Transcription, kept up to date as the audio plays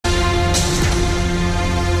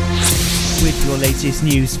With your latest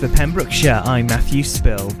news for Pembrokeshire, I'm Matthew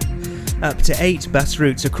Spill. Up to 8 bus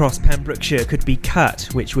routes across Pembrokeshire could be cut,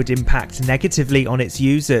 which would impact negatively on its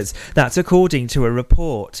users. That's according to a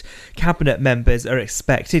report. Cabinet members are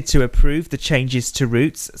expected to approve the changes to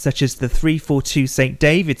routes, such as the 342 St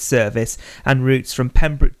David's service and routes from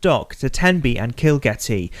Pembroke Dock to Tenby and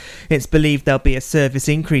Kilgetty. It's believed there'll be a service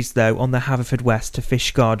increase, though, on the Haverfordwest to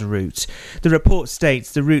Fishguard route. The report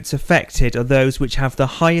states the routes affected are those which have the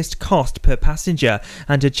highest cost per passenger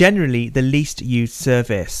and are generally the least used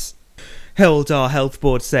service. Hywel Dda Health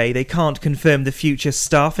Board say they can't confirm the future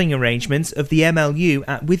staffing arrangements of the MLU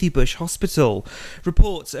at Withybush Hospital.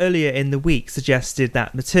 Reports earlier in the week suggested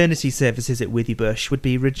that maternity services at Withybush would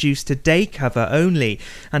be reduced to day cover only,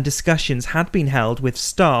 and discussions had been held with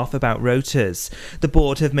staff about rotas. The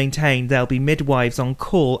board have maintained there'll be midwives on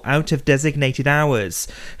call out of designated hours.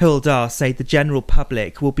 Hywel Dda say the general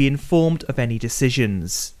public will be informed of any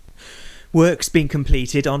decisions. Work's been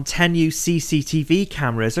completed on 10 new CCTV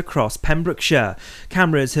cameras across Pembrokeshire.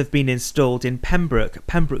 Cameras have been installed in Pembroke,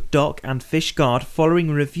 Pembroke Dock and Fishguard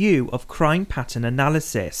following review of crime pattern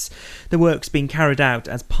analysis. The work's been carried out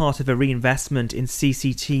as part of a reinvestment in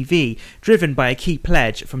CCTV driven by a key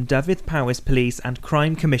pledge from Dyfed-Powys Police and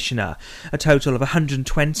Crime Commissioner. A total of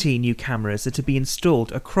 120 new cameras are to be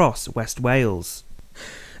installed across West Wales.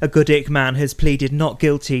 A Goodwick man has pleaded not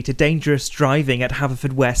guilty to dangerous driving at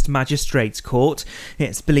Haverfordwest Magistrates Court.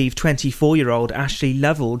 It's believed 24-year-old Ashley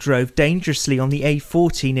Lovell drove dangerously on the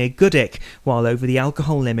A40 near Goodwick while over the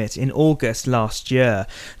alcohol limit in August last year.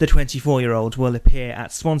 The 24-year-old will appear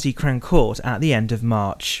at Swansea Crown Court at the end of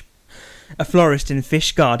March. A florist in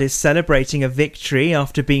Fishguard is celebrating a victory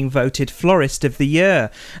after being voted Florist of the Year.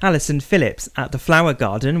 Alison Phillips at the Flower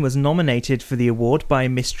Garden was nominated for the award by a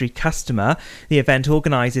mystery customer. The event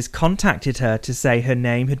organisers contacted her to say her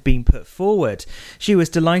name had been put forward. She was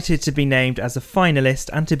delighted to be named as a finalist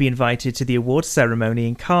and to be invited to the awards ceremony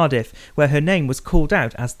in Cardiff, where her name was called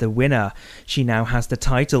out as the winner. She now has the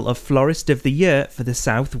title of Florist of the Year for the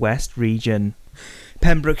South West region.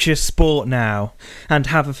 Pembrokeshire sport now, and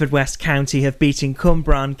Haverfordwest County have beaten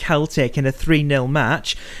Cwmbran Celtic in a 3-0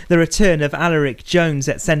 match. The return of Alaric Jones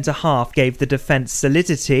at centre-half gave the defence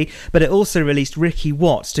solidity, but it also released Ricky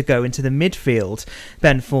Watts to go into the midfield.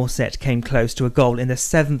 Ben Fawcett came close to a goal in the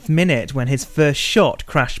 7th minute when his first shot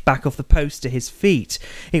crashed back off the post to his feet.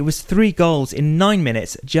 It was 3 goals in 9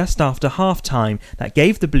 minutes just after half-time that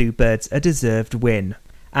gave the Bluebirds a deserved win.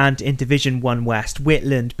 And in Division 1 West,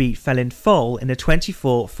 Whitland beat Felin Foel in a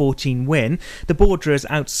 24-14 win. The Borderers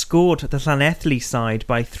outscored the Llanelli side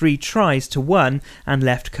by 3 tries to 1 and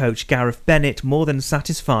left coach Gareth Bennett more than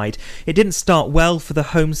satisfied. It didn't start well for the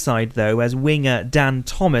home side though, as winger Dan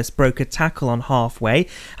Thomas broke a tackle on halfway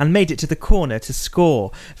and made it to the corner to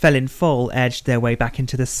score. Felin Foel edged their way back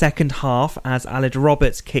into the second half as Aled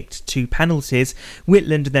Roberts kicked 2 penalties.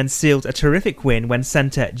 Whitland then sealed a terrific win when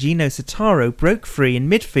centre Gino Sotaro broke free in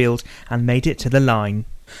midfield and made it to the line.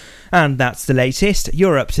 And that's the latest.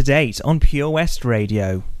 You're up to date on Pure West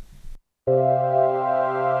Radio.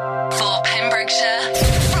 For Pembrokeshire,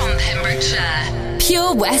 from Pembrokeshire,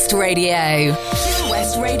 Pure West Radio. Pure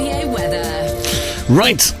West Radio weather.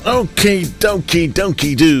 Right, okie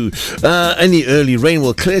dokie do. Any early rain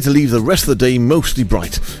will clear to leave the rest of the day mostly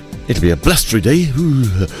bright. It'll be a blustery day,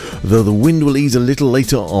 though the wind will ease a little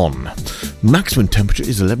later on. Maximum temperature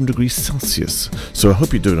is 11 degrees Celsius. So I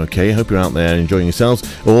hope you're doing okay. I hope you're out there enjoying yourselves,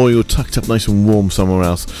 or you're tucked up nice and warm somewhere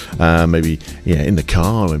else. Maybe in the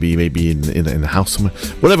car, maybe in the house somewhere.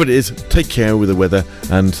 Whatever it is, take care with the weather.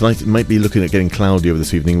 And tonight it might be looking at getting cloudy over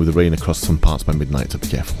this evening with the rain across some parts by midnight. So be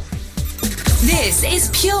careful. This is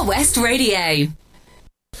Pure West Radio.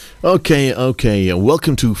 Okay.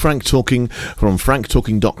 Welcome to Frank Talking from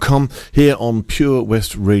franktalking.com here on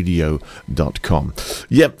purewestradio.com.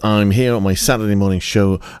 Yep, I'm here on my Saturday morning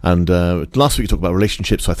show, and last week we talked about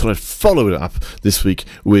relationships, so I thought I'd follow it up this week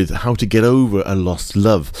with how to get over a lost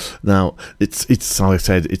love. Now, it's as I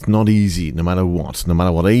said, it's not easy, no matter what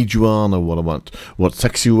age you are, no matter what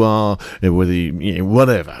sex you are, whether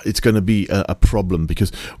whatever, it's going to be a problem,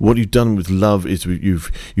 because what you've done with love is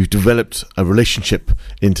you've developed a relationship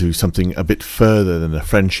into something a bit further than a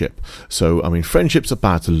friendship. So, I mean, friendships are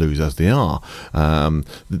bad to lose as they are.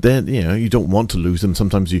 Then, you don't want to lose them.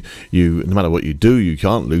 Sometimes you no matter what you do, you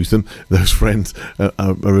can't lose them. Those friends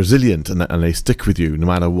are resilient and they stick with you no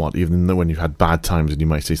matter what, even though when you've had bad times and you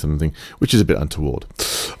might say something which is a bit untoward.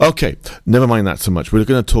 Okay, never mind that so much. We're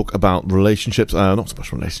going to talk about relationships, not so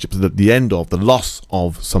much relationships, the end of, the loss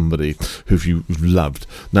of somebody who you've loved.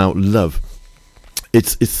 Now, love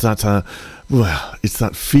it's that it's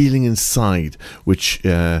that feeling inside which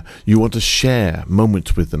you want to share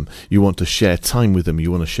moments with them, you want to share time with them,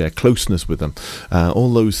 you want to share closeness with them,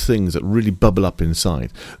 all those things that really bubble up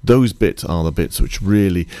inside. Those bits are the bits which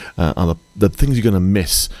really are the things you're going to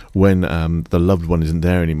miss when the loved one isn't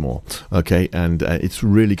there anymore, okay? And it's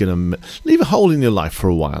really going to leave a hole in your life for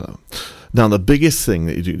a while. Now, the biggest thing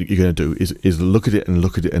that you're going to do is look at it and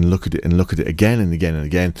look at it and look at it and look at it again and again and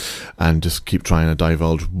again, and just keep trying to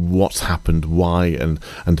divulge what's happened, why, and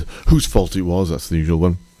whose fault it was. That's the usual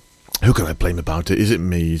one. Who can I blame about it? Is it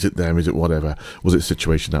me? Is it them? Is it whatever? Was it a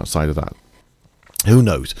situation outside of that? Who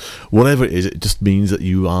knows? Whatever it is, it just means that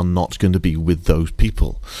you are not going to be with those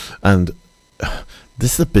people. And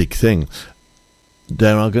this is a big thing.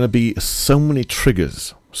 There are going to be so many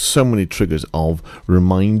triggers of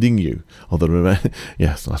reminding you of the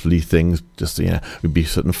yes, lovely things. Just it'll be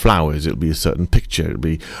certain flowers, it'll be a certain picture, it'll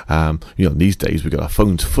be these days we've got our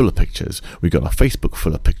phones full of pictures, we've got our Facebook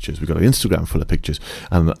full of pictures, we've got our Instagram full of pictures,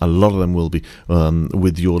 and a lot of them will be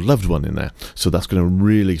with your loved one in there. So that's going to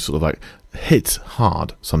really sort of like hit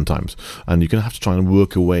hard sometimes, and you're going to have to try and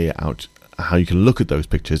work a way out how you can look at those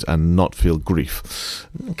pictures and not feel grief.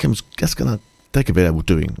 That's going to take a bit of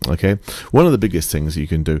doing, okay? One of the biggest things you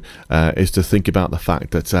can do is to think about the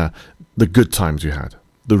fact that the good times you had,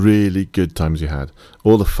 the really good times you had,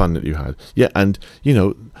 all the fun that you had. Yeah, and,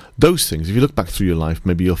 those things, if you look back through your life,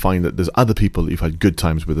 maybe you'll find that there's other people that you've had good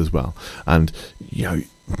times with as well. And,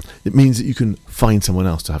 it means that you can find someone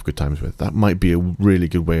else to have good times with. That might be a really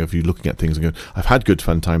good way of you looking at things and going, I've had good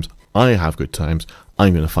fun times, I have good times,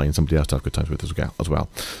 I'm going to find somebody else to have good times with as well.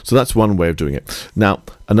 So that's one way of doing it. Now,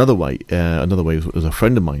 another way as a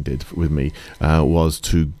friend of mine did with me was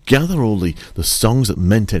to gather all the songs that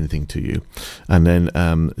meant anything to you, and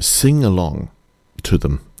then sing along to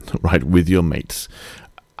them, right, with your mates,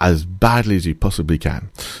 as badly as you possibly can.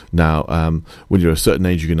 Now, when you're a certain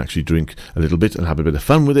age, you can actually drink a little bit and have a bit of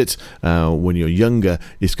fun with it. When you're younger,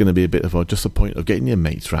 it's going to be a bit of just a point of getting your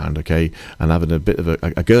mates round, okay, and having a bit of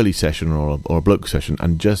a girly session or a bloke session,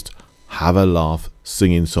 and just have a laugh,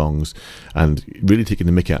 singing songs, and really taking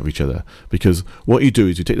the mick out of each other. Because what you do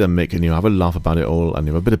is you take that mick and you have a laugh about it all, and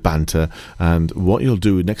you have a bit of banter, and what you'll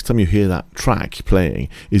do next time you hear that track playing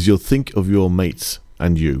is you'll think of your mates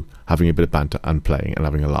and you having a bit of banter and playing and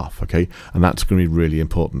having a laugh, okay? And that's going to be really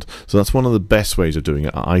important. So that's one of the best ways of doing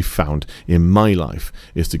it I found in my life,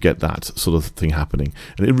 is to get that sort of thing happening.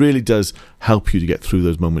 And it really does help you to get through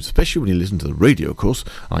those moments, especially when you listen to the radio, of course,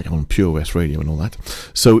 like on Pure West Radio and all that.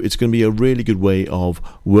 So it's going to be a really good way of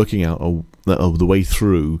working out the way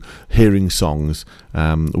through hearing songs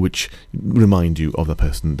which remind you of the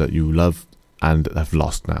person that you love and have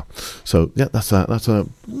lost now. So yeah, that's one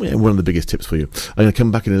of the biggest tips for you. I'm going to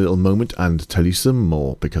come back in a little moment and tell you some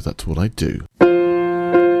more, because that's what I do.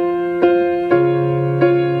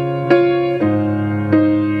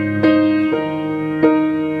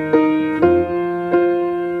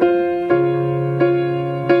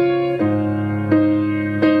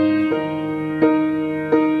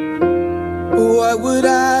 What would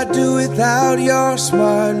I do without your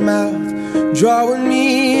smart mouth, drawing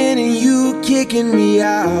me in and you kicking me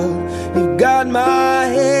out? You've got my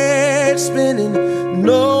head spinning,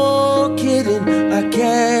 no kidding, I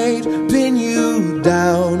can't pin you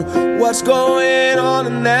down. What's going on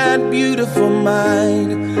in that beautiful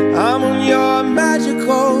mind? I'm on your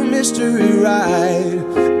magical mystery ride,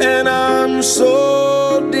 and I'm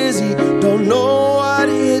so dizzy, don't know what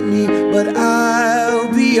hit me, but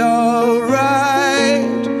I'll be alright.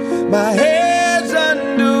 My head's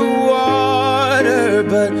underwater,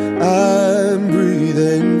 but I'm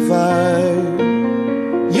breathing fine.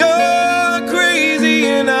 You're crazy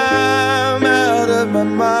and I'm out of my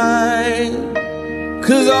mind,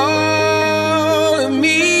 'cause all of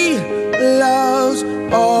me loves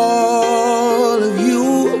all of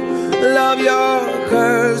you. Love your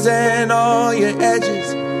curves and all your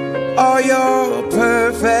edges, all your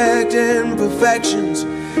perfect imperfections.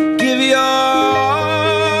 Give your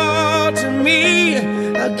all to me,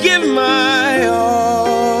 I'll give my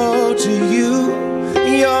all to you.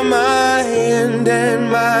 You're my end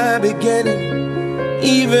and my beginning.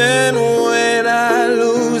 Even when I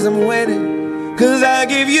lose, I'm winning, 'cause I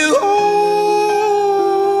give you all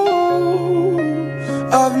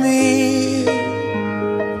of me,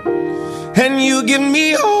 and you give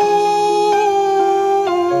me all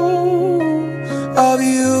of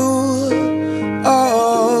you.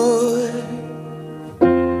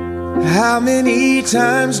 How many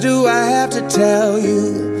times do I have to tell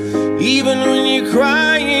you? Even when you're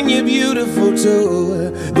crying, you're beautiful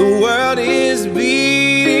too. The world is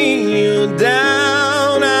beating you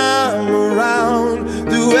down, I'm around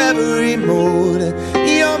every mood.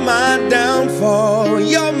 You're my downfall,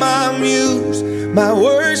 you're my muse, my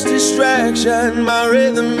worst distraction, my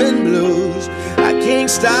rhythm and blues. I can't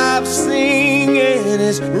stop singing,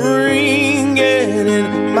 it's ringing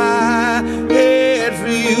in my head for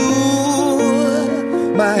you.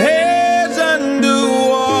 My head's underwater,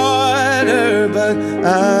 but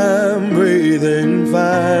I'm breathing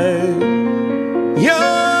fine.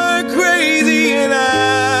 You're crazy and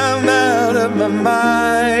I'm out of my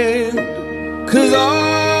mind. 'Cause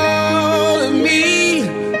all of me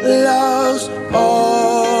loves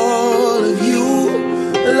all of you.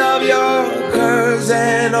 Love your curves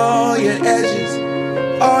and all your edges,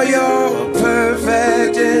 all your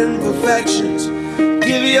perfect imperfections.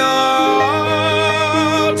 Give your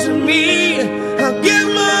all to me, I'll give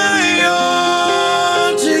my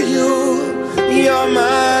all to you. You're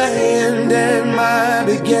my end and my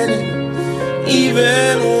beginning.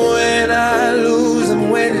 Even when I lose, I'm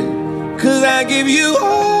winning. 'Cause I give you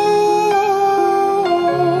all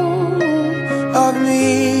of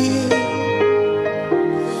me,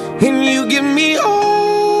 and you give me all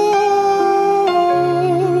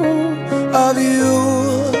of you.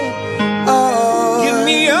 Oh, give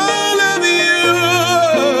me all of you.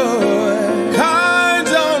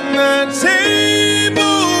 Cards on the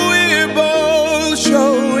table, we're both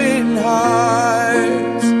showing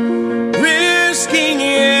hearts, risking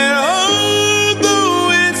it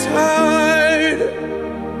although it's hard.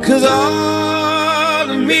 'Cause all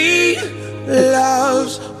of me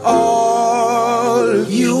loves all of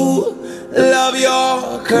you. Love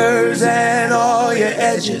your curves and all your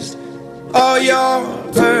edges, all your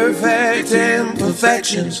perfect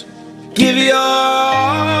imperfections. Give your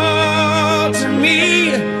all to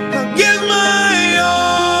me, I'll give my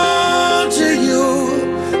all to you.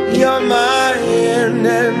 You're my end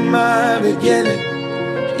and my beginning.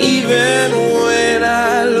 Even when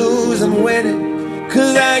I lose, I'm winning.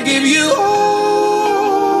 'Cause I give you all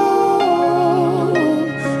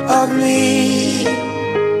of me,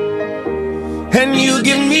 and you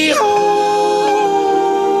give me all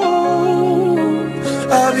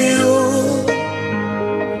of you.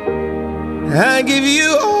 I give you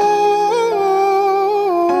all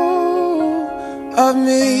of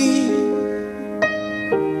me,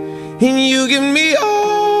 and you give me all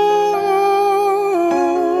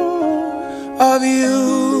of you.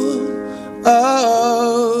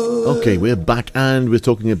 Oh. Okay, we're back and we're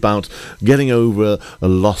talking about getting over a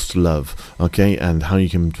lost love, okay, and how you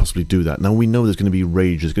can possibly do that. Now, we know there's going to be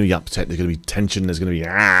rage, there's going to be upset, there's going to be tension, there's going to be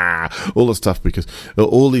all the stuff, because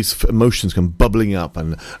all these emotions come bubbling up,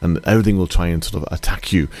 and everything will try and sort of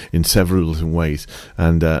attack you in several different ways,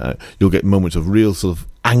 and you'll get moments of real sort of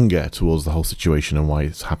anger towards the whole situation and why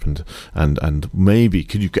it's happened, and maybe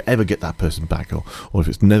could you ever get that person back, or if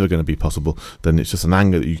it's never going to be possible, then it's just an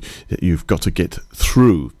anger that you've got to get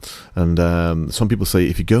through. And some people say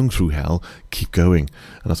if you're going through hell, keep going,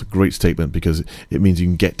 and that's a great statement, because it means you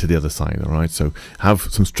can get to the other side. All right, so have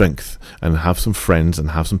some strength and have some friends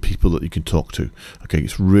and have some people that you can talk to. Okay,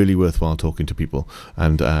 it's really worthwhile talking to people,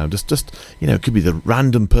 and just it could be the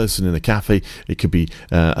random person in a cafe, it could be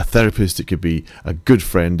a therapist, it could be a good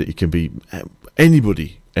friend, it can be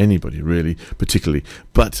anybody really, particularly,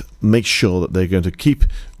 but make sure that they're going to keep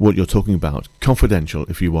what you're talking about confidential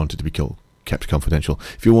if you want it to be kept confidential.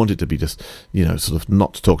 If you want it to be just sort of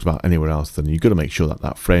not talked about anywhere else, then you've got to make sure that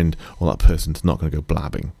that friend or that person's not going to go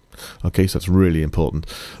blabbing. Okay, so that's really important.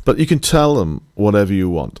 But you can tell them whatever you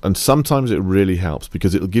want, and sometimes it really helps,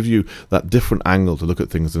 because it'll give you that different angle to look at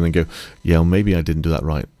things and then go, yeah, well, maybe I didn't do that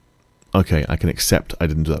right. Okay, I can accept I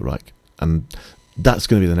didn't do that right. And that's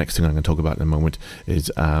going to be the next thing I'm going to talk about in a moment,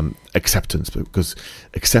 is acceptance, because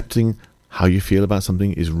accepting how you feel about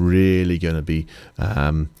something is really going to be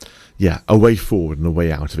a way forward and a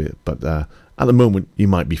way out of it. But at the moment, you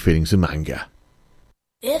might be feeling some anger.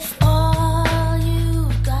 If all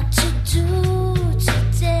you've got to do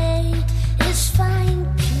today is find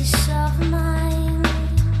peace of mind,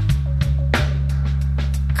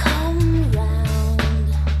 come round,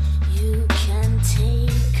 you can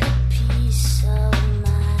take a piece of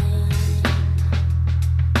mine.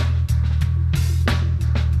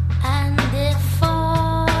 And if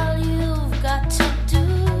all you've got to do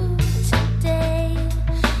today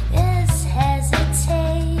is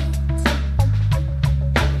hesitate,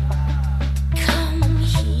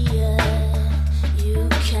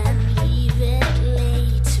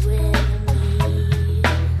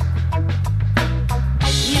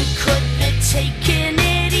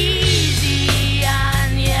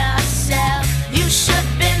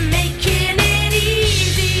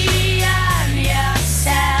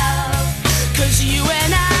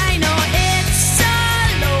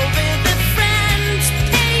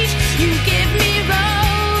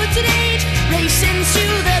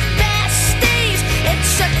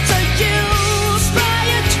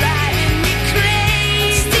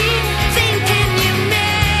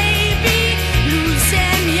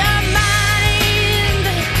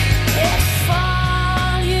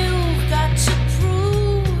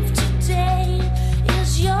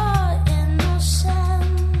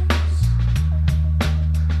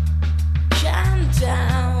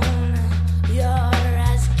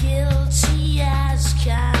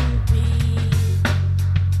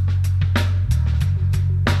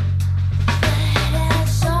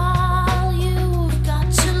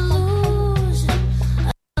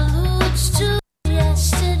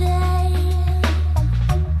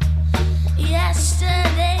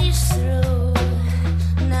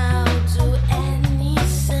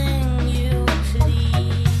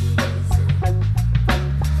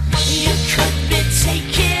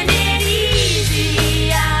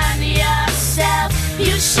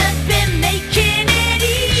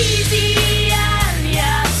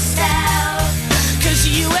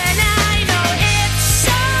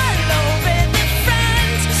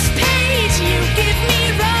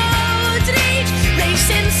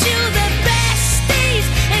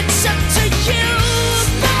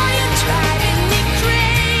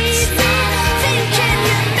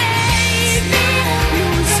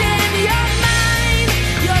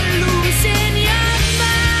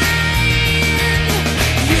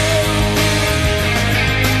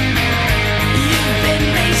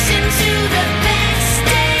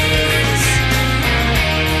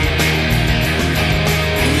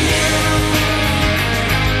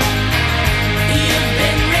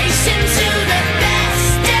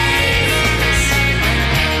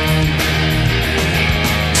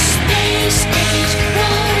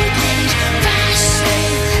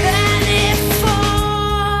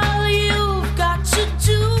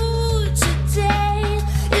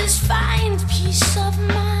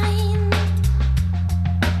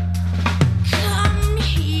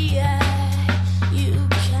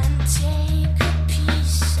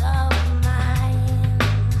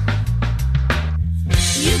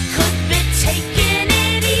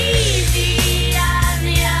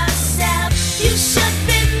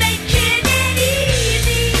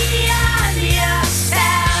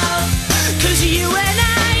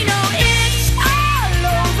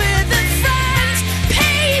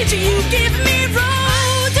 you give me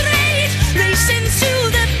road rage, racing to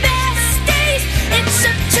the best days. It's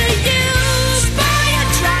up to you, boy,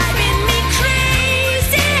 you're driving me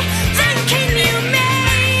crazy. Thinking you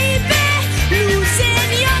may be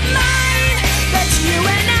losing your mind, but you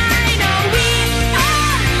and I know we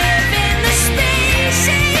all live in the space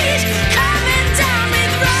age. Coming down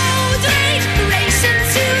with road rage, racing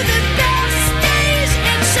to the best days.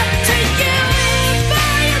 It's up to you,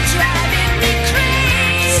 boy, you're driving me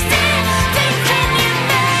crazy. Thinking you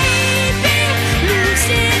may be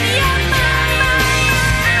losing your mind.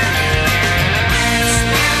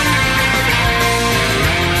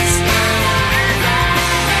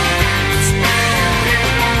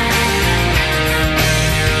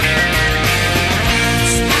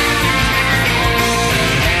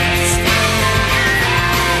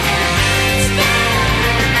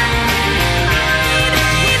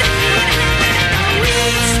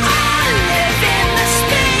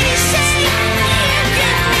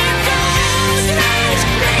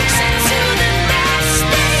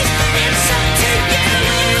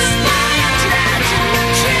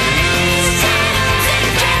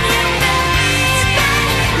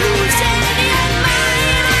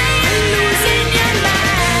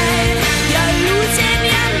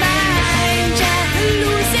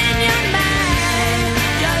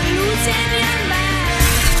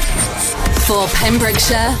 For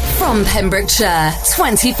Pembrokeshire, from Pembrokeshire,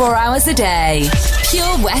 24 hours a day.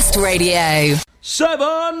 Pure West Radio.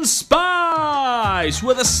 Seven Spice,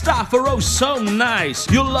 where the staff are oh so nice.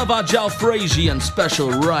 You'll love our jalfrezi and special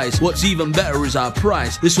rice. What's even better is our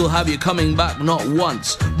price. This will have you coming back not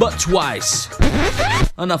once, but twice.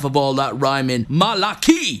 Enough of all that rhyming.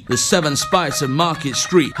 Malaki! The Seven Spice of Market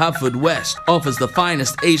Street, Haverfordwest, offers the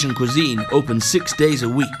finest Asian cuisine, open 6 days a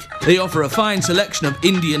week. They offer a fine selection of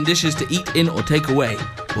Indian dishes to eat in or take away.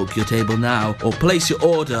 Book your table now or place your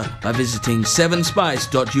order by visiting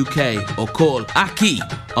sevenspice.uk or call Aki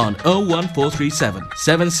on 01437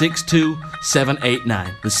 762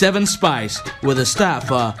 789. The Seven Spice, where the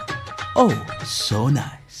staff are oh so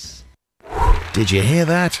nice. Did you hear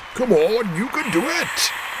that? Come on, you can do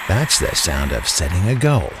it! That's the sound of setting a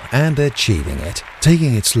goal and achieving it.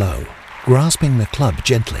 Taking it slow, grasping the club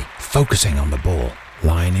gently, focusing on the ball,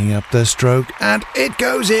 lining up the stroke, and it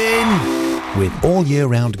goes in! With all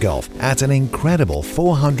year-round golf at an incredible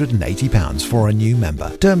 £480 for a new member.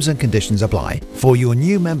 Terms and conditions apply. For your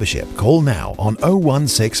new membership, call now on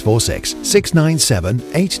 01646 697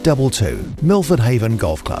 822. Milford Haven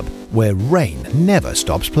Golf Club, where rain never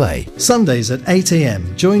stops play. Sundays at 8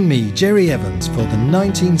 a.m. Join me, Jerry Evans, for the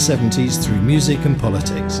 1970s through music and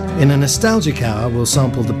politics. In a nostalgic hour, we'll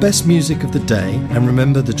sample the best music of the day and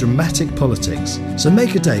remember the dramatic politics. So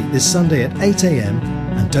make a date this Sunday at 8 a.m.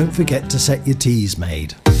 and don't forget to set your teas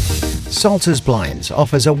made. Salters Blinds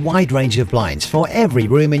offers a wide range of blinds for every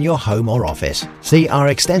room in your home or office. See our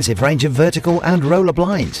extensive range of vertical and roller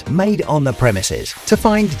blinds made on the premises to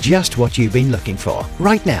find just what you've been looking for.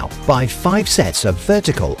 Right now, buy 5 sets of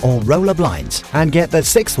vertical or roller blinds and get the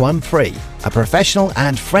 6th one free. A professional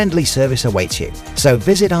and friendly service awaits you. So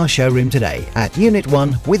visit our showroom today at Unit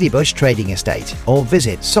 1 Withybush Trading Estate or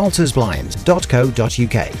visit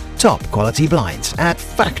saltersblinds.co.uk. Top quality blinds at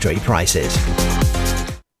factory prices.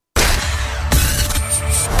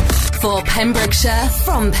 For Pembrokeshire,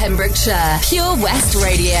 from Pembrokeshire, Pure West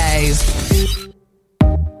Radio.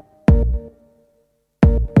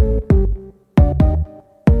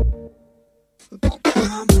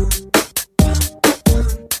 I'm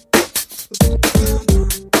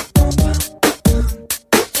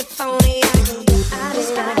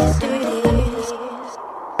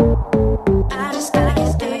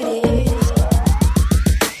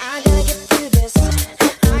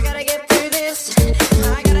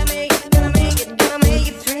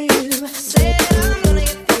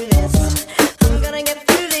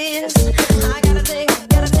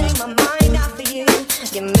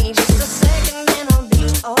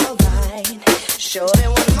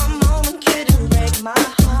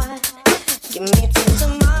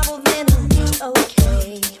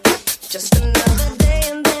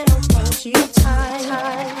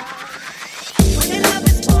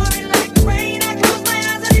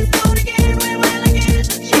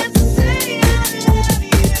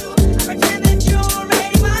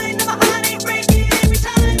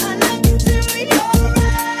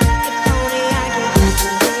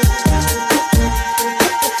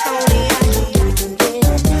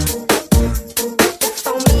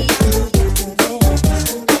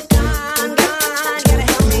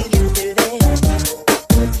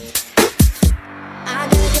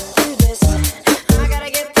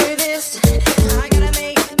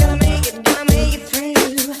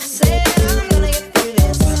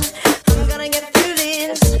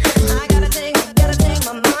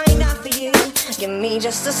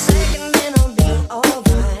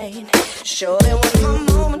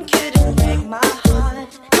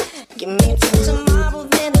tomorrow,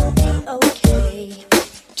 then it'll be okay.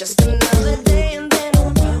 Just another day and then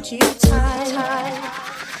I'll hold you tight.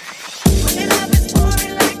 When your love is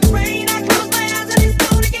pouring like rain, I close my eyes and it's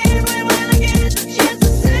gone again. When I get the chance to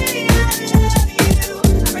say I love you,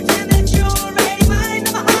 I pretend that you're already mine.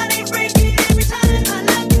 Now my heart ain't breaking every time I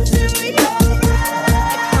look into your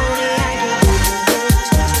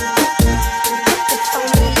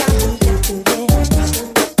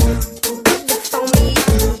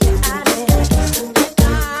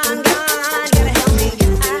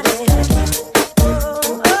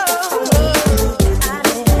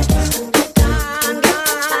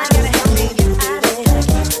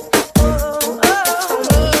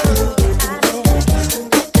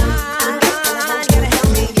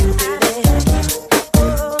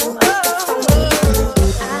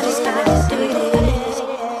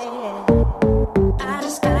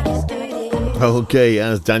Okay,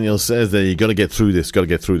 as Daniel says there, you got to get through this,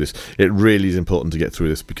 It really is important to get through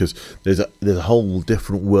this because there's a whole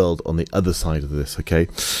different world on the other side of this, okay?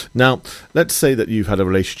 Now, let's say that you've had a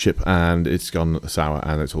relationship and it's gone sour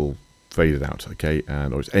and it's all faded out, okay?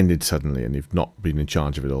 Or it's ended suddenly and you've not been in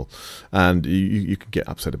charge of it all. And you can get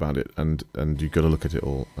upset about it and you've got to look at it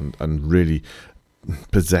all and really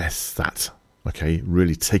possess that, okay?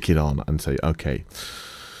 Really take it on and say, okay,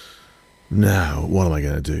 now what am I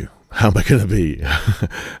going to do? How am I going to be?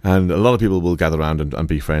 And a lot of people will gather around and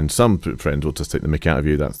be friends. Some friends will just take the mick out of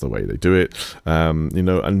you. That's the way they do it.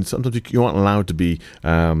 And sometimes you aren't allowed to be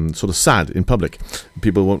sort of sad in public.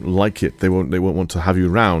 People won't like it. They won't want to have you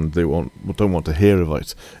around. They don't want to hear of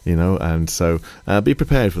it, and so be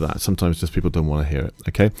prepared for that. Sometimes just people don't want to hear it,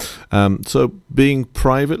 okay? So being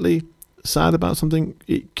privately sad about something,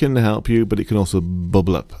 it can help you, but it can also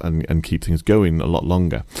bubble up and keep things going a lot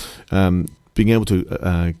longer. Being able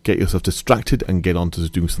to get yourself distracted and get on to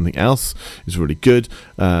doing something else is really good.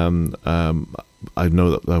 I know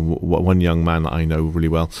that one young man that I know really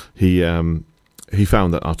well, he found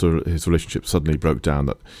that after his relationship suddenly broke down,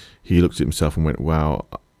 that he looked at himself and went, wow,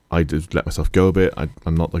 I did let myself go a bit.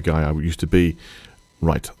 I'm not the guy I used to be.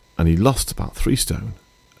 Right. And he lost about 3 stone.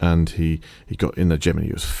 And he got in the gym and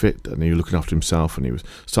he was fit and he was looking after himself and he was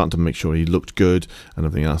starting to make sure he looked good and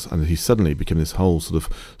everything else. And he suddenly became this whole sort of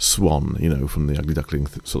swan, from the ugly duckling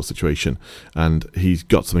sort of situation. And he's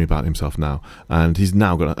got something about himself now. And he's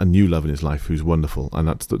now got a new love in his life who's wonderful. And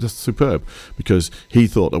that's just superb because he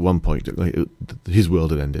thought at one point that his world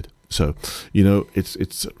had ended. So,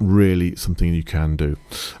 it's really something you can do.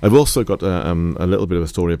 I've also got a little bit of a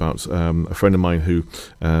story about a friend of mine who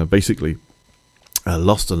basically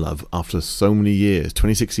lost a love after so many years,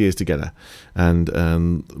 26 years together, and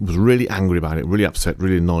was really angry about it, really upset,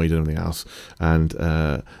 really annoyed and everything else, and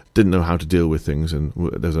didn't know how to deal with things, and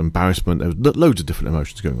there was embarrassment, there was loads of different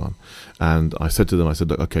emotions going on. And I said to them,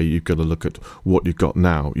 look, okay, you've got to look at what you've got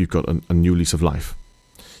now. You've got a new lease of life.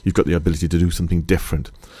 You've got the ability to do something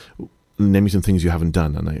different. Name me some things you haven't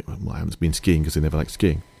done. And I haven't been skiing because they never liked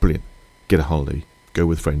skiing. Brilliant. Get a holiday. Go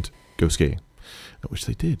with friends. Go skiing. Which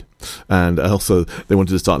they did. And also they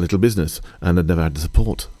wanted to start a little business and had never had the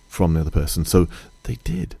support from the other person, so they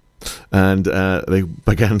did. And they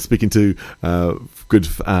began speaking to good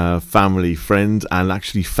family, friends, and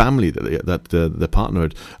actually family that the partner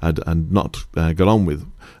had not got on with,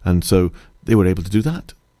 and so they were able to do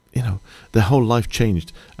that. Their whole life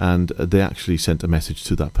changed, and they actually sent a message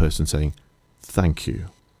to that person saying, thank you.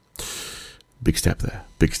 Big step there,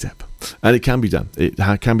 big step. And it can be done. It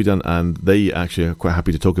can be done, and they actually are quite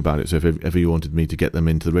happy to talk about it. So if ever you wanted me to get them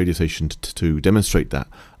into the radio station to demonstrate that,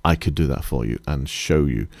 I could do that for you and show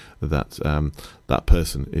you that that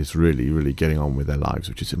person is really, really getting on with their lives,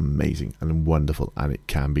 which is amazing and wonderful, and it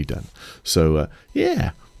can be done. So,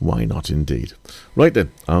 yeah, why not indeed? Right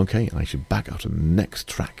then, okay, I should back out to the next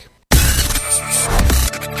track.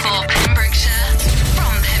 For Pembrokeshire,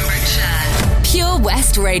 from Pembrokeshire, Pure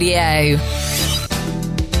West Radio.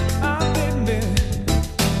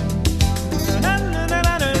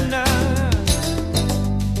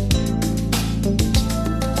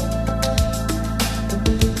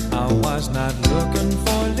 Was not looking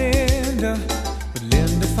for Linda, but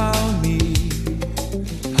Linda found me,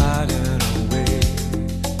 hiding away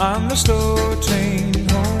on the slow train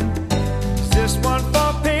home. Is this one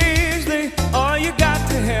for Paisley, or you got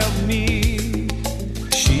to help me?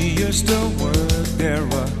 She used to work there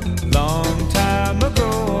a long time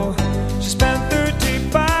ago. She spent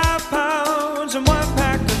 35 pounds and 1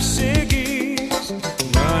 pack of ciggies,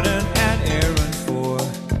 running an errand for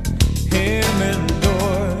him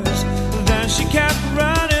indoors. She kept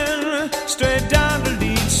running straight down to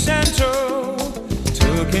Leeds Central,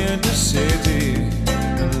 took into city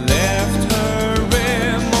and left her red.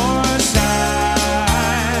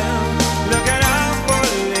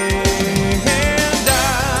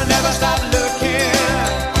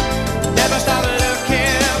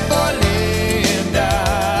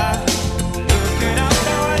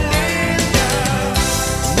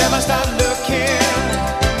 stop looking,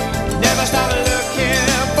 never stop looking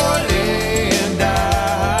for Linda.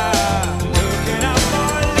 Looking out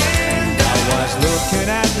for Linda. I was looking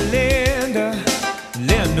at Linda.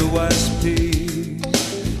 Linda was pleased.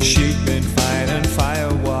 She'd been fighting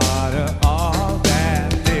fire water all that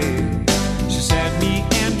day. She said me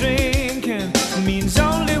and drinking means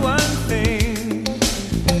only one thing.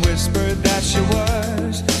 Whispered that she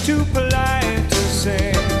was too polite to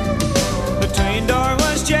say. The train door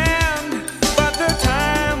was jammed, but the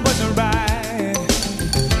time wasn't right.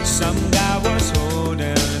 Some guy was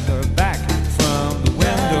holding her back from the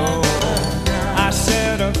window. I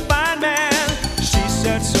said, a fine man. She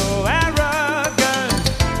said, so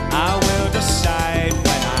arrogant. I will decide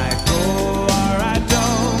when I go or I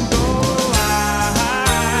don't go.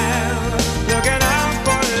 I'm looking out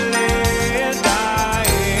for Linda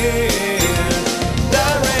in the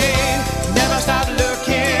rain. Never stop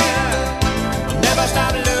looking, never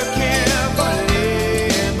stop looking for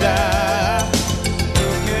Linda.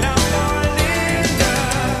 Looking out for Linda.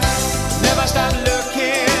 Never stop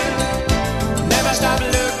looking, never stop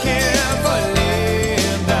looking for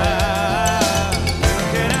Linda.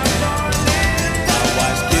 Looking out for Linda. I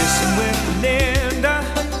was kissing with Linda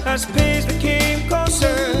as Paisley came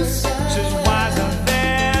closer. She's wiser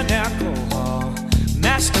than alcohol,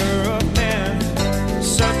 master of men.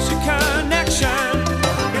 Such a connection.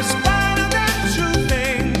 In spite of the true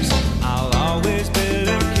things, I'll always be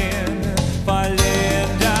looking for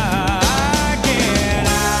Linda again.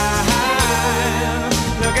 I'm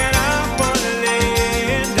looking out for Linda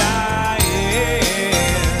in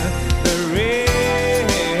the rain.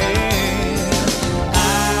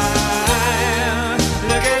 I'm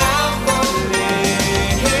looking out for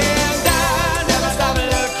Linda. Never stop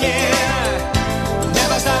looking,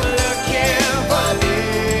 never stop looking for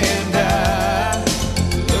Linda.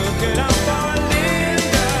 Looking out for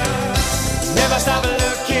Linda. Never stop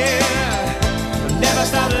looking, never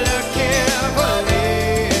stop looking for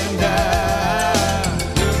Linda.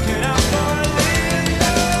 Looking out for Linda.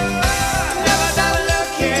 Never stop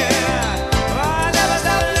looking, oh, never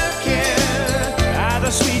stop looking at the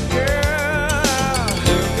sweet girl.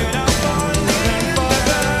 Looking out for Linda.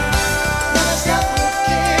 Never stop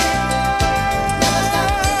looking, never stop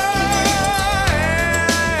looking.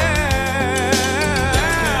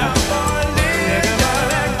 Looking out for Linda.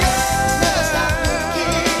 Never stop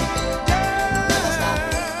looking, never stop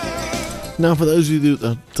looking. Now, for those of you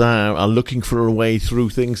that are looking for a way through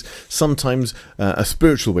things, sometimes a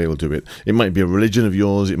spiritual way will do it. It might be a religion of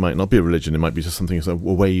yours, it might not be a religion, it might be just something, a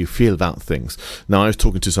way you feel about things. Now, I was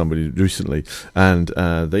talking to somebody recently, and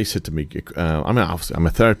they said to me, I'm a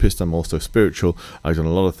therapist, I'm also spiritual, I've done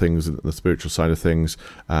a lot of things in the spiritual side of things,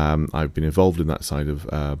 I've been involved in that side of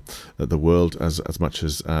the world as much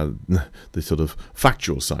as the sort of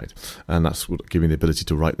factual side, and that's what gave me the ability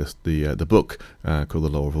to write the book called The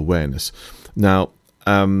Law of Awareness. Now,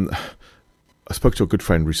 I spoke to a good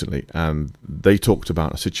friend recently, and they talked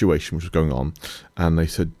about a situation which was going on, and they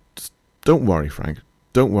said, don't worry, Frank,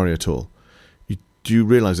 don't worry at all. Do you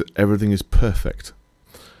realise that everything is perfect?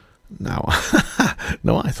 Now,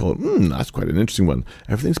 no, I thought, that's quite an interesting one.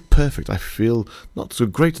 Everything's perfect. I feel not so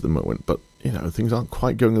great at the moment, but, things aren't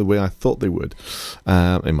quite going the way I thought they would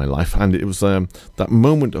in my life. And it was that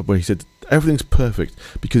moment where he said, everything's perfect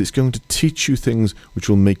because it's going to teach you things which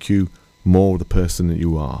will make you more the person that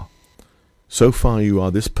you are. So far you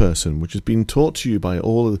are this person which has been taught to you by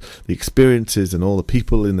all of the experiences and all the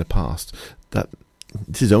people in the past, that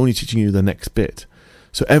this is only teaching you the next bit.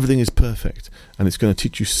 So everything is perfect, and it's going to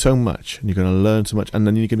teach you so much, and you're going to learn so much, and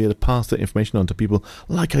then you're going to be able to pass that information on to people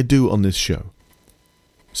like I do on this show.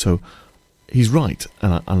 So he's right,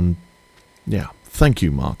 and thank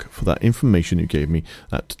you, Mark, for that information you gave me.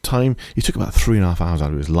 That time, he took about 3.5 hours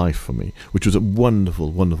out of his life for me, which was a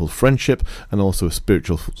wonderful, wonderful friendship and also a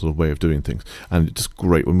spiritual sort of way of doing things. And it's just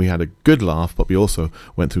great when we had a good laugh, but we also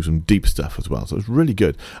went through some deep stuff as well. So it was really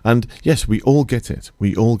good. And yes, we all get it.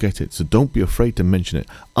 We all get it. So don't be afraid to mention it.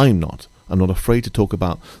 I'm not afraid to talk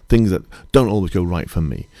about things that don't always go right for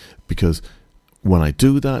me, because when I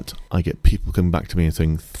do that, I get people coming back to me and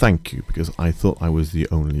saying, thank you, because I thought I was the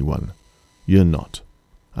only one. You're not.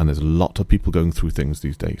 And there's a lot of people going through things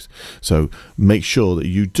these days. So make sure that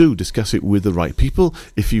you do discuss it with the right people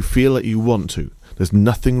if you feel that you want to. There's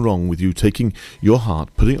nothing wrong with you taking your heart,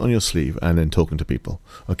 putting it on your sleeve, and then talking to people.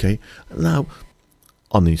 Okay? Now,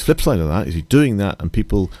 on the flip side of that is you're doing that and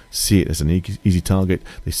people see it as an easy target.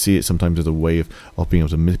 They see it sometimes as a way of being able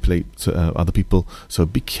to manipulate other people. So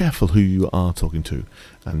be careful who you are talking to.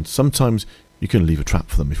 And sometimes you can leave a trap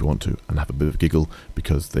for them if you want to and have a bit of a giggle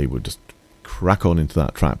because they were just crack on into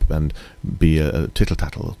that trap and be a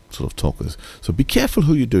tittle-tattle sort of talkers. So be careful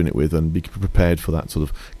who you're doing it with, and be prepared for that sort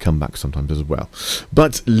of comeback sometimes as well.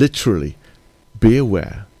 But literally, be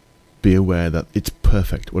aware that it's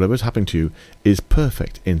perfect. Whatever's happening to you is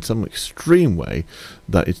perfect in some extreme way,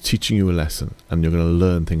 that it's teaching you a lesson and you're going to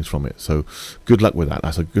learn things from it. So good luck with that.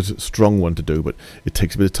 That's a good, strong one to do, but it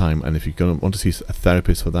takes a bit of time. And if you're going to want to see a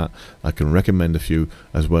therapist for that, I can recommend a few,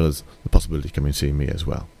 as well as the possibility of coming and seeing me as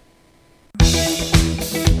well.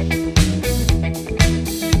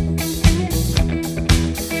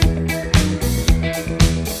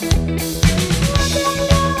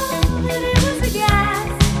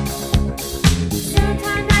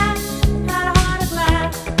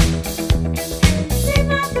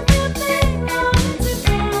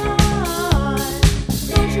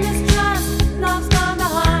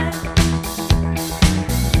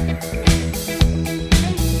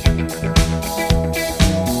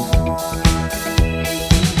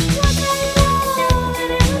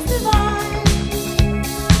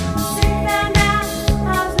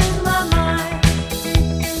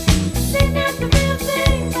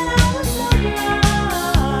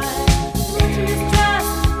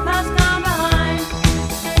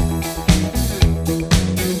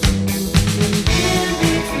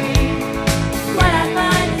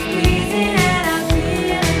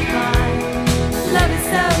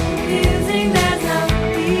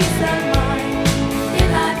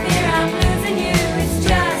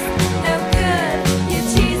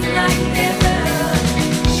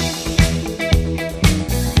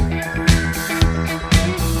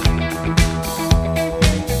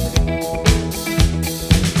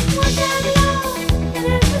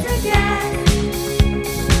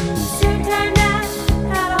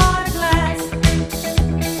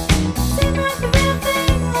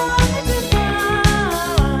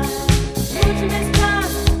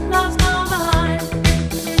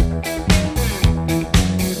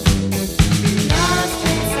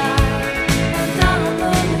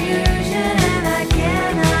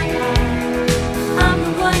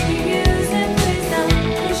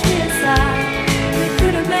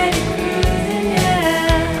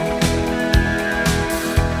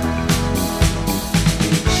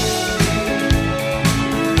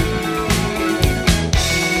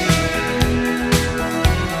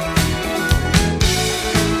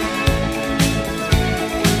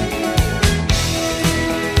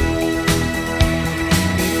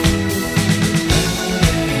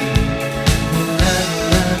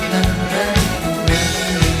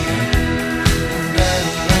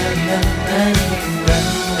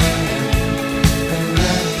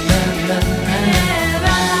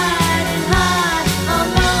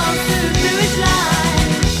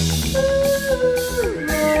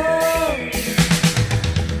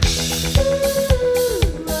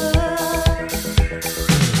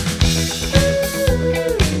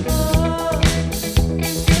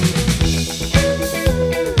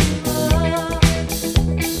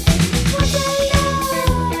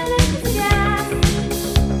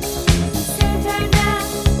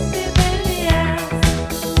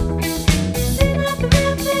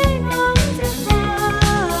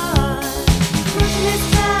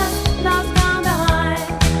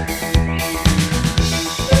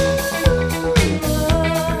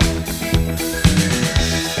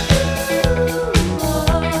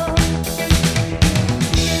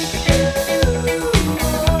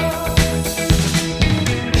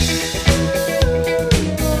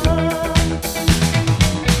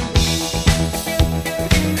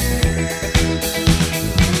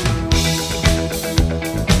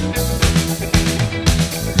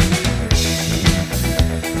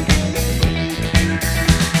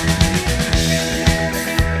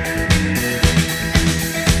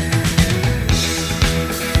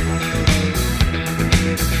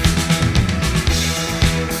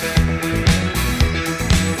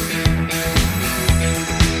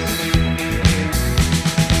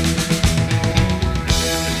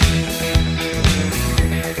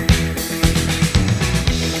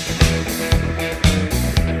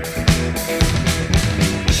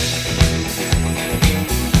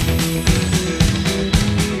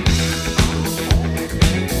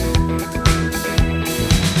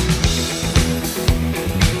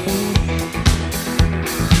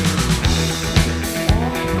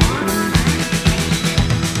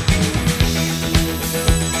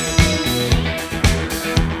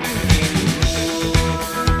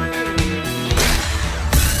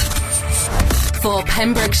 For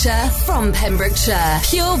Pembrokeshire, from Pembrokeshire,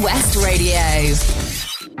 Pure West Radio.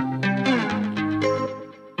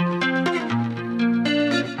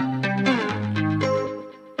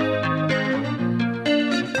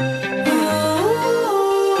 Oh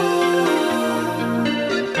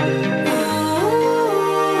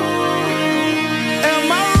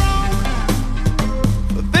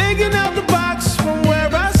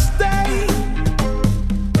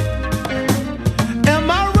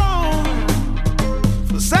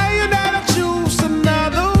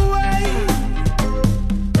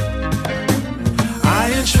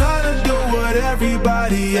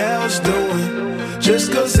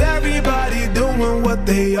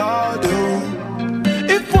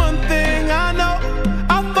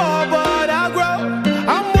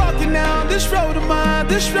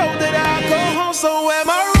this road that I go home. So am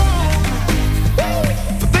I wrong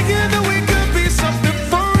for thinking that we could be something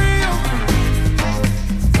for real?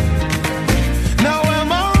 Now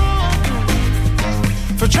am I wrong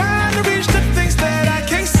for trying to reach the things that I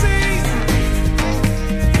can't see?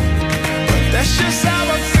 But that's just how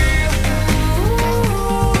I feel.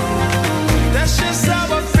 That's just how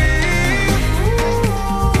I feel.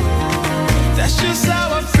 That's just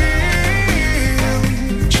how I feel.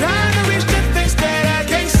 Trying to reach the things that I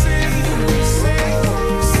can't see.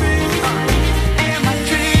 Am I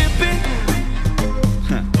tripping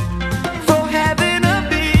for having a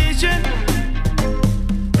vision?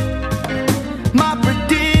 My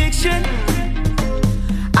prediction,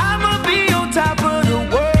 I'ma be on top of the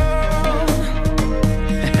world.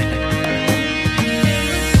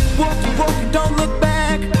 Walk, don't look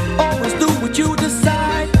back. Always do what you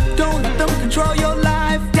decide. Don't let them control your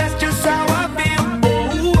life. That's just how I feel.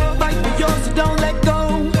 Oh, fight for yours, so don't let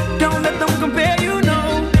go. Don't let them compare you,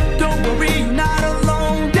 no. Don't worry, you're not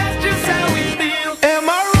alone. That's just how we feel. Am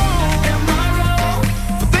I wrong? Am I wrong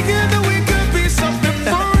for thinking that we could be something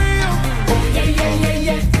for real? Oh,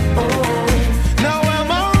 yeah. Oh, now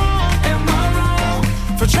am I wrong? Am I wrong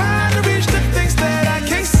for trying to reach the things that I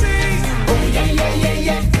can't see? Oh, yeah.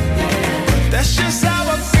 That's just how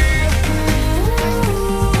I feel.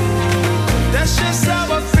 That's just how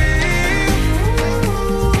I feel.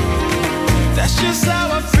 That's just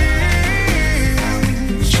how I feel.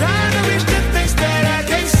 Trying to reach the things that I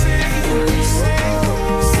can't see.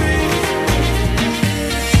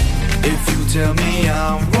 If you tell me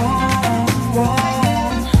I'm wrong,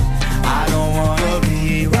 I don't wanna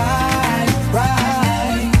be right.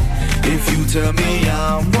 If you tell me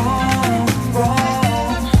I'm wrong,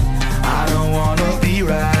 I don't wanna be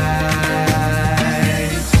right.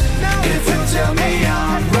 If you tell me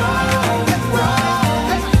I'm wrong,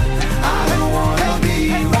 I don't wanna be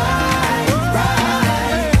right.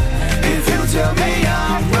 If you tell me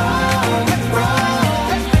I'm wrong,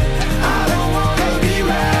 I don't wanna be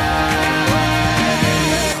right.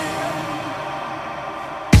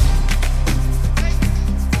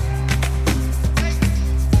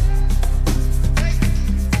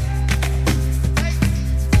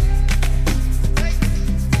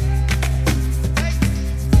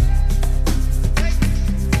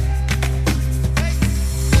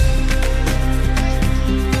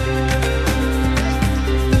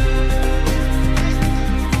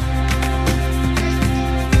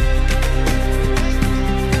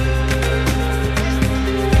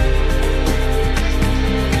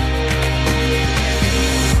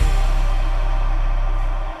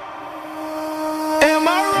 Am I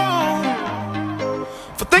wrong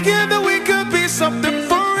for thinking that we could be something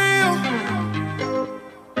for real?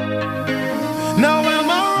 Now am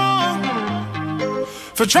I wrong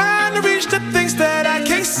for trying to reach the things that I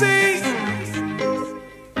can't see?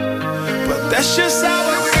 But that's just how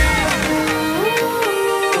I feel.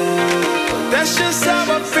 That's just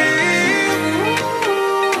how I feel.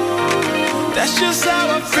 That's just how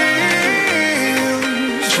I feel.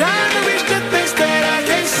 Trying to reach the things that I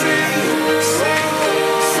can't see.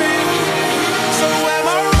 So am I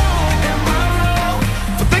wrong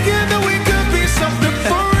for thinking that we could be something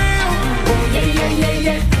for real? Oh,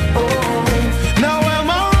 yeah. Oh, now am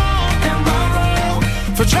I wrong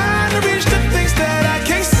for trying to reach the things that I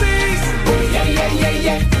can't see? Oh,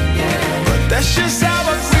 yeah. But that's just how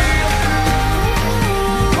I feel.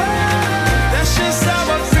 That's just how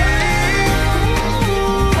I feel.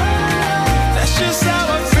 That's just how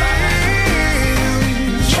I feel.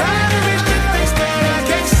 Trying to reach the things that I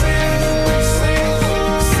can't see.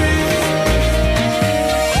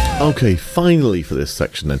 Okay, finally for this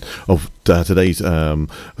section then of today's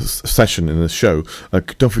session in the show,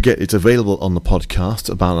 don't forget it's available on the podcast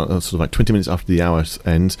about sort of like 20 minutes after the hour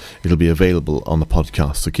ends. It'll be available on the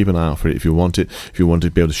podcast, so keep an eye out for it if you want it. If you want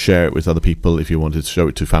to be able to share it with other people, if you wanted to show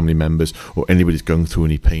it to family members or anybody's going through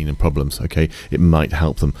any pain and problems, okay, it might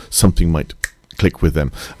help them. Something might click with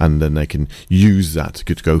them, and then they can use that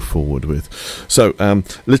to go forward with. So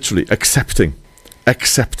literally accepting.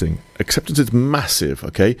 Acceptance is massive,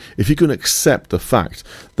 okay? If you can accept the fact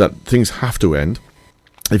that things have to end,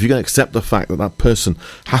 if you can accept the fact that that person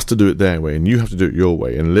has to do it their way and you have to do it your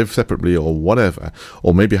way and live separately or whatever,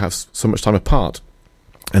 or maybe have so much time apart,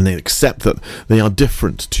 and they accept that they are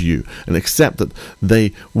different to you and accept that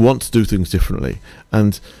they want to do things differently,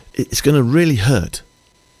 and it's going to really hurt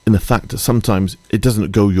in the fact that sometimes it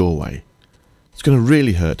doesn't go your way. It's going to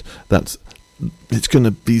really hurt that it's going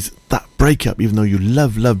to be that breakup, even though you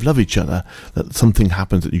love each other, that something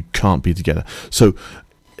happens that you can't be together. So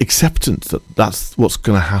acceptance that that's what's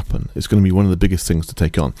going to happen is going to be one of the biggest things to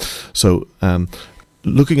take on. So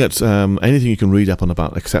looking at anything you can read up on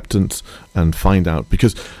about acceptance and find out,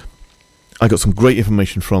 because I got some great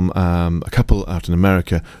information from a couple out in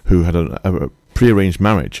America who had a pre-arranged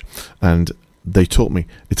marriage, and they taught me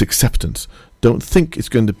it's acceptance. Don't think it's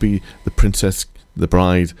going to be the princess, the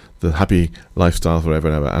bride, the happy lifestyle forever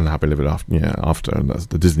and ever, and happy live it after, and that's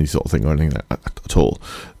the Disney sort of thing or anything at all.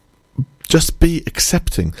 Just be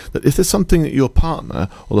accepting that if there's something that your partner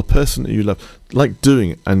or the person that you love like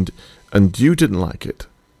doing and you didn't like it,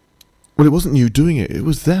 well, it wasn't you doing it, it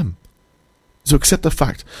was them. So accept the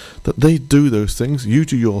fact that they do those things, you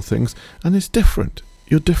do your things, and it's different.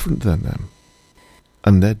 You're different than them,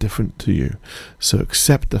 and they're different to you. So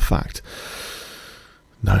accept the fact.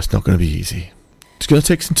 No, it's not going to be easy. It's going to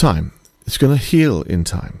take some time. It's going to heal in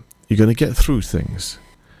time. You're going to get through things,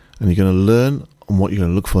 and you're going to learn on what you're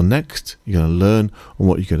going to look for next. You're going to learn on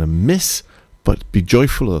what you're going to miss, but be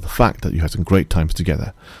joyful of the fact that you had some great times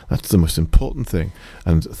together. That's the most important thing.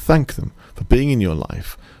 And thank them for being in your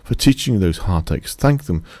life, for teaching you those heartaches. Thank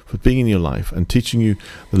them for being in your life and teaching you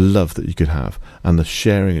the love that you could have and the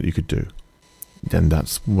sharing that you could do. Then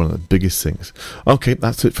that's one of the biggest things. Okay,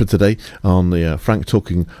 that's it for today on the Frank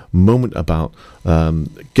Talking moment about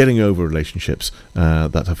getting over relationships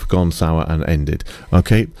that have gone sour and ended.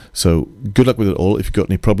 Okay, so good luck with it all. If you've got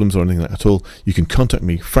any problems or anything like that at all, you can contact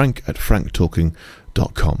me,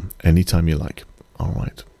 frank@franktalking.com, anytime you like. All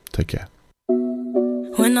right, take care.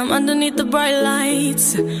 When I'm underneath the bright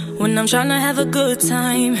lights, when I'm trying to have a good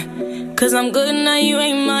time, 'cause I'm good now, you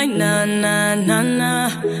ain't mine, nah, nah, nah, nah.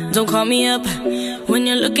 Don't call me up when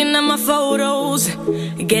you're looking at my photos,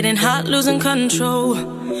 getting hot, losing control.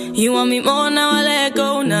 You want me more, now I let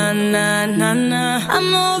go, nah, nah, nah, nah.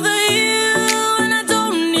 I'm over you and I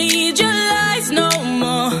don't need your lies no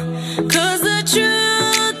more, 'cause the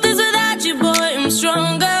truth is without you, boy, I'm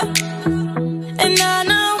stronger. And I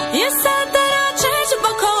know you said that I'll change up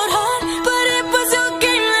a cold heart, but it was your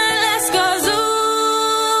game that last, 'cause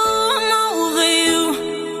ooh, I'm over you.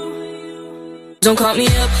 Don't call me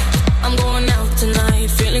up, I'm going out tonight,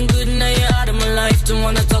 feeling good now you're out of my life. Don't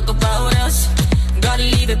wanna talk about us, gotta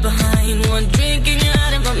leave it behind. One drink and you're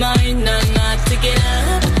out of my mind, nah, nah, take it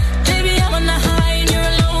up. Baby, I'm on the high and you're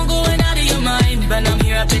alone, going out of your mind. But I'm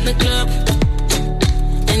here up in the club,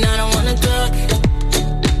 and I don't wanna talk,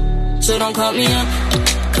 so don't call me up,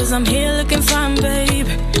 'cause I'm here looking fine, babe,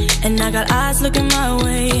 and I got eyes looking my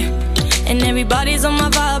way, and everybody's on my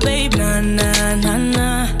vibe, babe, nah, nah, nah,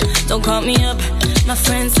 nah. Don't call me up, my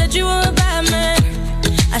friend said you were a bad man,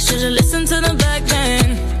 I should've listened to them back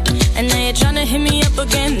then, and now you're trying to hit me up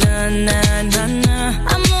again, nah, nah, nah, nah.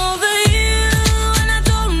 I'm over you and I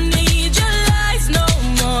don't need your lies no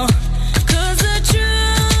more, 'cause the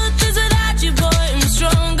truth is without you, boy, I'm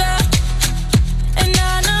stronger. And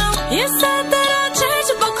I know you said that I'll change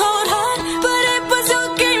up a cold heart, but it was your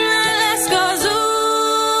game that last, 'cause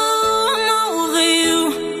ooh, I'm over you.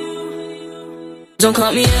 Don't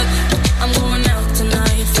call me up, I'm going out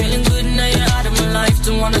tonight, feeling good now you're out of my life.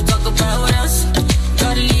 Don't wanna talk about us,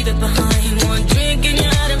 gotta leave it behind. One drink and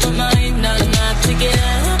you're out of my mind, nah, nah, take it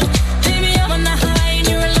up. Baby, I'm on the high and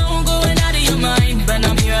you're alone, going out of your mind. But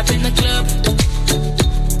I'm here up in the club,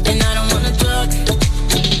 and I don't wanna talk,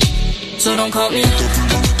 so don't call me up.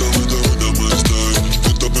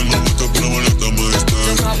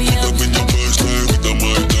 Don't call me up.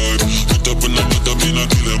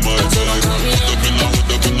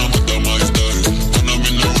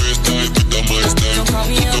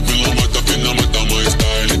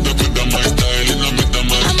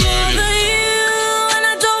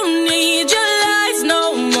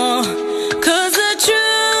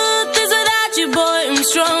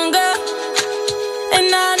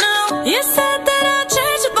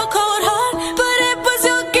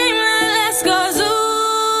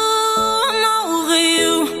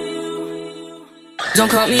 Don't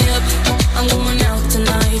call me up, I'm going out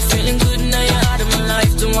tonight, feeling good now you're out of my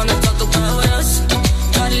life. Don't wanna talk about us,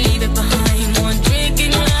 gotta leave it behind. One drink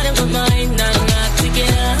and you're out of my mind, nah, nah, take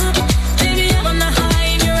it up. Baby, I'm on the high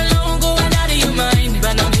and you're alone, going out of your mind.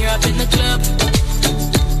 But I'm here up in the club,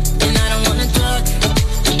 and I don't wanna talk,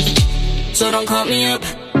 so don't call me up.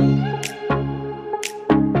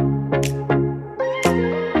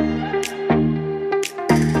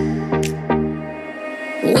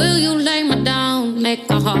 Will you lay me down, make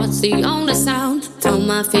my heart the only sound, throw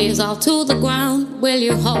my fears all to the ground? Will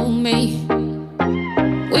you hold me?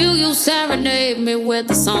 Will you serenade me with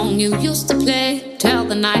the song you used to play, till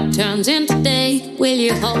the night turns into day? Will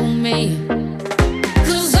you hold me?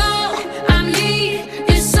 'Cause all I need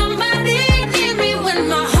is somebody near me when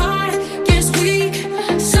my heart gets weak,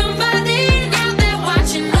 somebody out there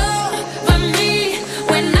watching over me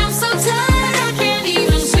when I'm so tired I can't even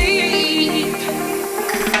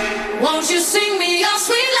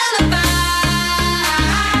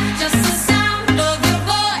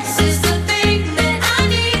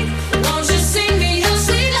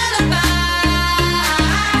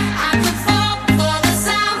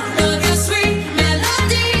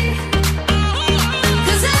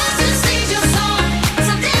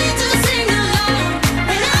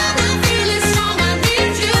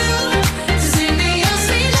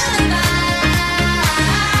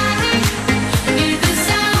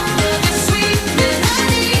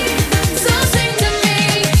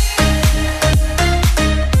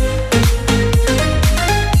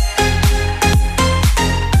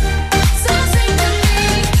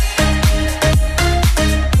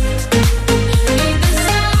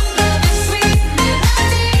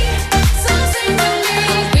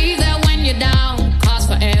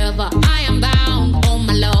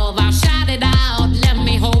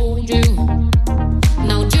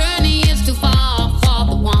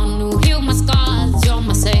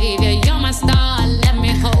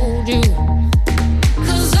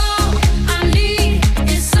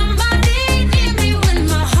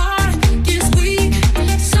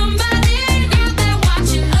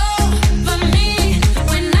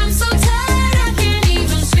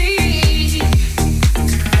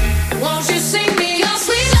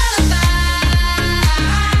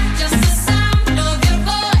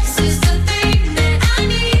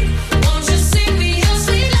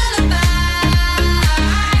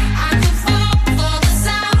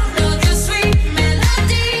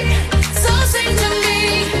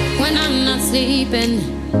sleeping,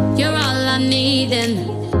 you're all I need.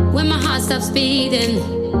 And when my heart stops beating,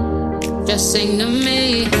 just sing to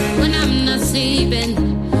me. When I'm not sleeping,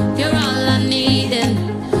 you're all I need. And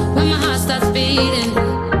when my heart stops beating,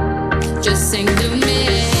 just sing to me.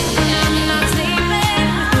 I'm not sleeping,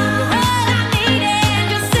 you're all I need. And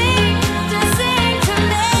just sing to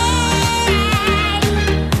me.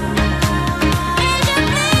 And you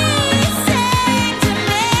please sing to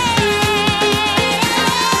me.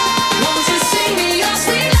 Won't you sing me your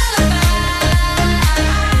sweet lullaby?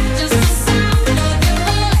 Just the sound of your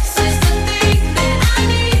voice is the thing that I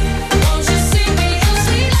need. Won't you sing me your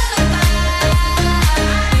sweet lullaby?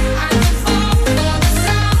 I can fall for the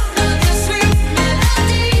sound of your sweet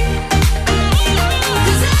melody.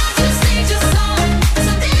 'Cause I just need your song,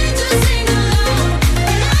 something to sing along.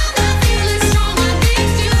 When I'm not feeling strong, I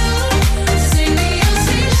need you. Sing me your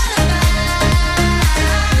sweet lullaby.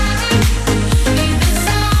 Need the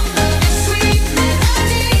sound of your sweet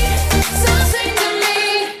melody. So sing to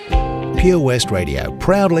me. Pure West Radio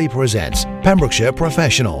proudly presents Pembrokeshire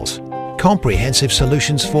Professionals. Comprehensive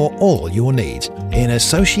solutions for all your needs in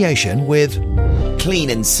association with Clean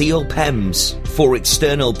and Seal PEMS for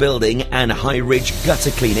external building and high ridge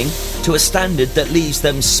gutter cleaning to a standard that leaves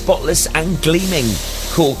them spotless and gleaming.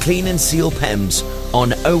 Call Clean and Seal PEMS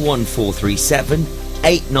on 01437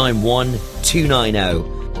 891 290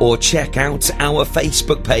 or check out our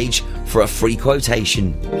Facebook page for a free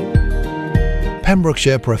quotation.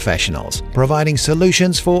 Pembrokeshire Professionals, providing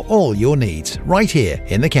solutions for all your needs right here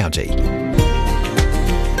in the county.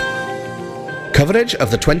 Coverage of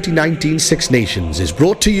the 2019 Six Nations is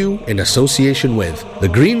brought to you in association with the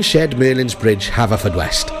Green Shed Merlin's Bridge,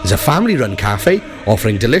 Haverfordwest. It's a family-run cafe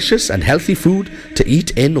offering delicious and healthy food to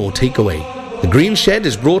eat in or take away. The Green Shed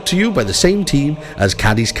is brought to you by the same team as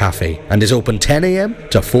Caddy's Cafe and is open 10 a.m.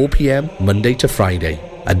 to 4 p.m. Monday to Friday.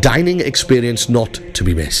 A dining experience not to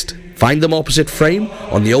be missed. Find them opposite Frame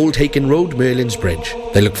on the Old Haken Road, Merlin's Bridge.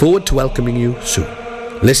 They look forward to welcoming you soon.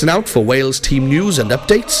 Listen out for Wales team news and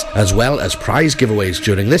updates, as well as prize giveaways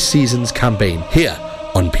during this season's campaign here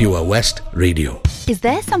on Pure West Radio. Is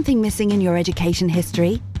there something missing in your education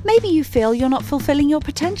history? Maybe you feel you're not fulfilling your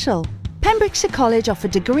potential. Pembrokeshire College offer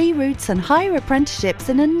degree routes and higher apprenticeships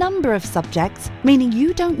in a number of subjects, meaning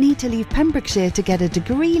you don't need to leave Pembrokeshire to get a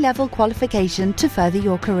degree-level qualification to further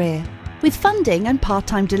your career. With funding and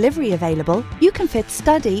part-time delivery available, you can fit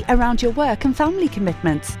study around your work and family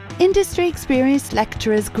commitments. Industry-experienced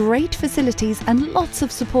lecturers, great facilities and lots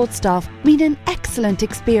of support staff mean an excellent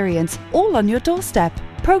experience, all on your doorstep.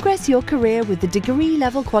 Progress your career with the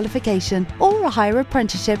degree-level qualification or a higher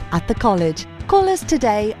apprenticeship at the college. Call us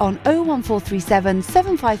today on 01437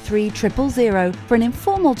 753 000 for an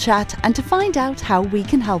informal chat and to find out how we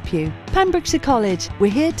can help you. Pembrokeshire College,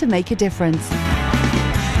 we're here to make a difference.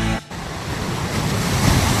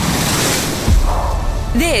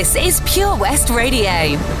 This is Pure West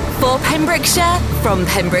Radio for Pembrokeshire from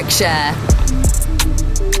Pembrokeshire.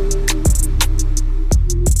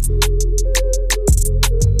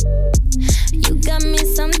 You got me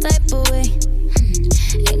some type of way.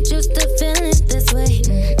 Ain't used to feeling this way.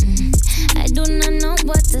 I do not know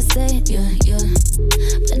what to say. Yeah.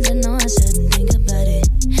 But I know I shouldn't think about it.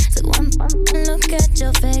 So one look at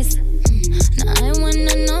your face. Now I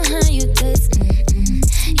wanna know how you taste.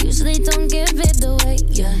 Usually don't give it away.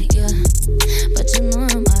 Yeah. But you know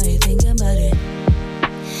I'm already thinking about it.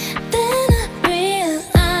 Then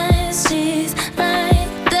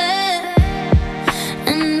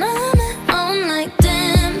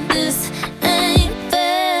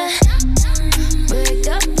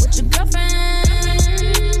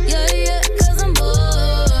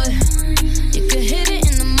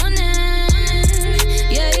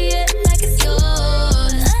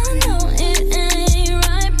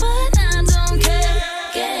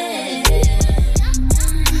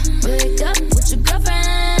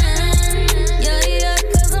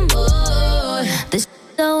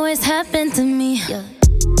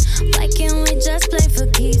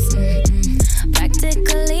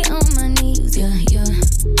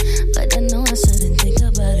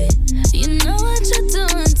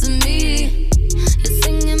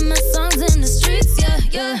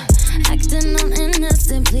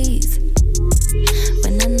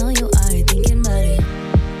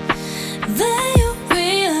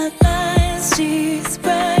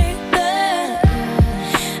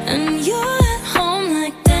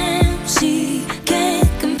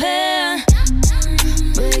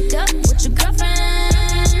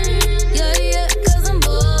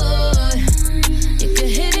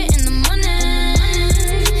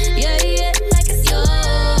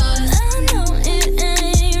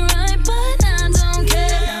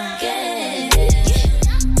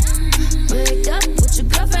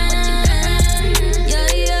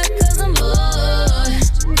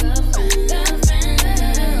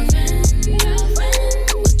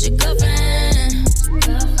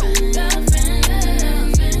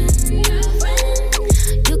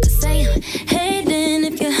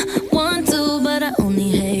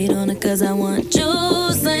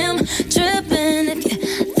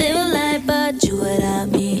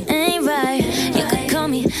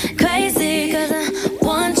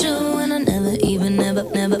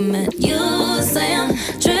met you. Say I'm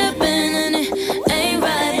tripping and it ain't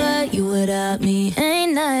right, but you without me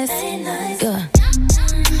ain't nice. Yeah.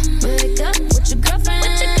 Break up with your girlfriend.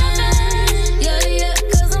 Yeah, yeah,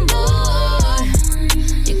 'cause I'm bored.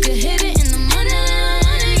 You could hit it in the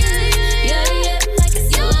morning. Yeah, yeah, like it's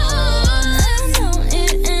yours. I know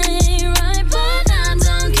it ain't right, but I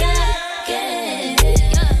don't care. Yeah.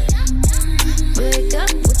 Break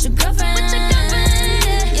up with your girlfriend.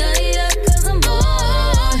 Yeah, yeah, 'cause I'm bored.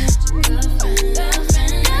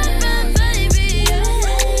 Girlfriend, baby.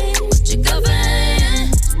 With your girlfriend.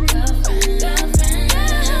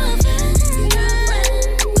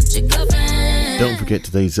 With your girlfriend. Don't forget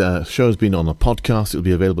today's show has been on a podcast. It'll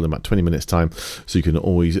be available in about 20 minutes time, so you can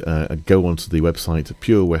always go onto the website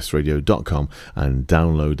purewestradio.com and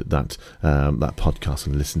download that podcast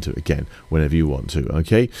and listen to it again whenever you want to.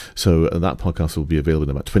 Okay, so that podcast will be available in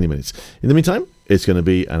about 20 minutes. In the meantime, it's going to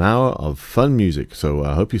be an hour of fun music, so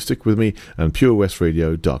I hope you stick with me and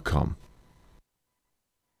purewestradio.com.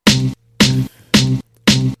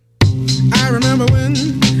 I remember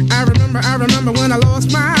when I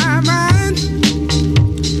lost my mind.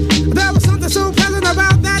 There was something so pleasant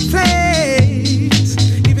about that place.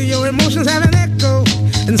 Even your emotions have an echo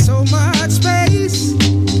in so much space.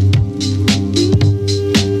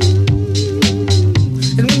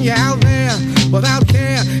 And when you're out there without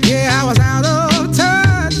care, yeah, I was out of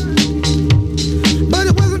touch. But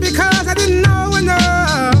it wasn't because I didn't know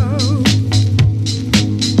enough.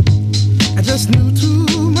 I just knew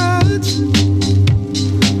too much.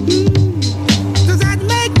 Does that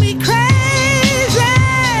make me crazy?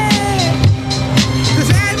 Does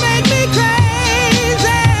that make me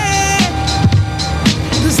crazy?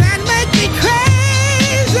 Does that make me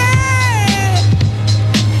crazy?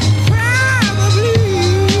 Probably.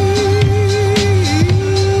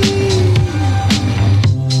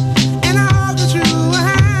 And I hope that you are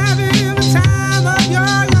having the time of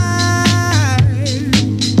your life.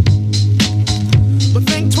 But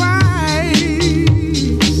think twice.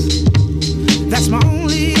 That's my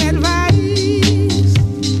only advice.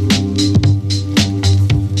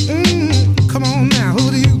 Come on now,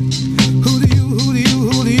 who do you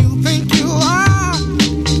think you are?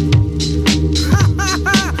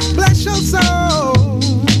 Bless your soul.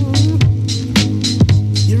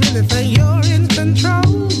 You really think you're